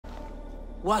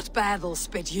What battle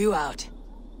spit you out?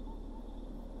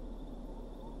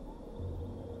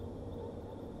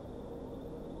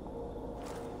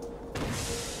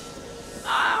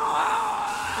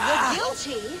 The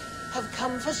guilty have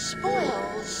come for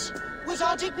spoils. Was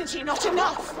our dignity not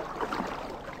enough?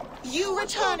 You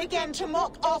return again to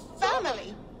mock our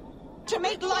family? To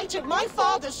make light of my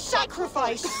father's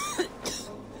sacrifice?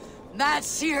 Mad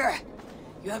Seer!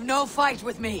 You have no fight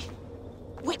with me.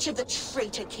 Which of the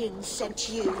traitor kings sent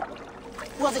you?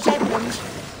 Was it Edmund?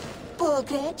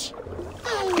 Burgred?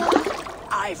 Allah?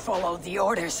 I follow the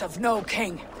orders of no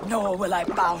king, nor will I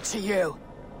bow to you.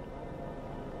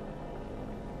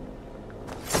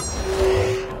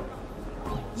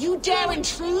 You dare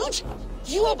intrude?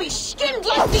 You will be skinned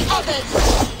like the others!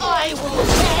 I will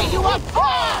tear you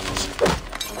apart!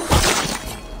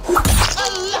 A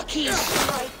lucky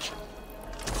strike!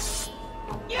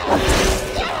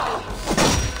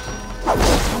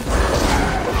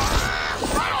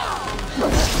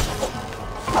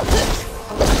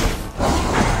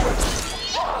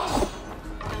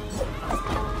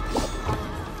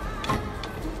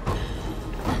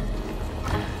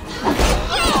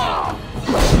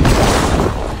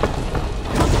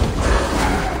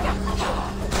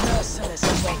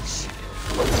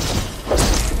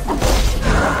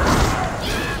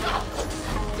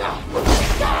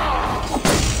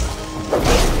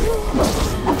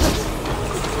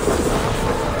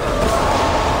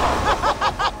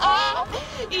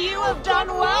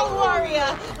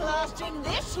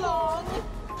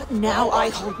 Now I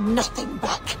hold nothing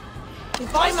back.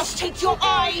 If I must take your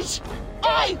eyes,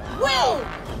 I will!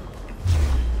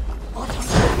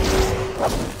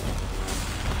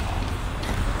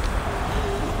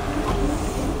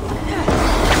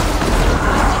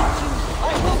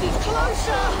 I will be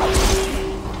closer!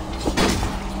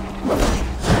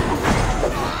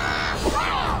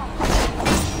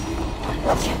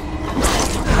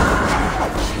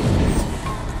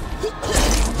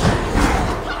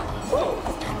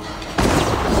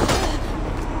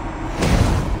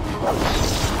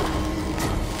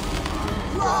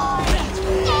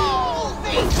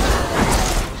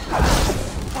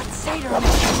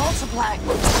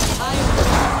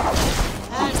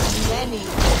 And many.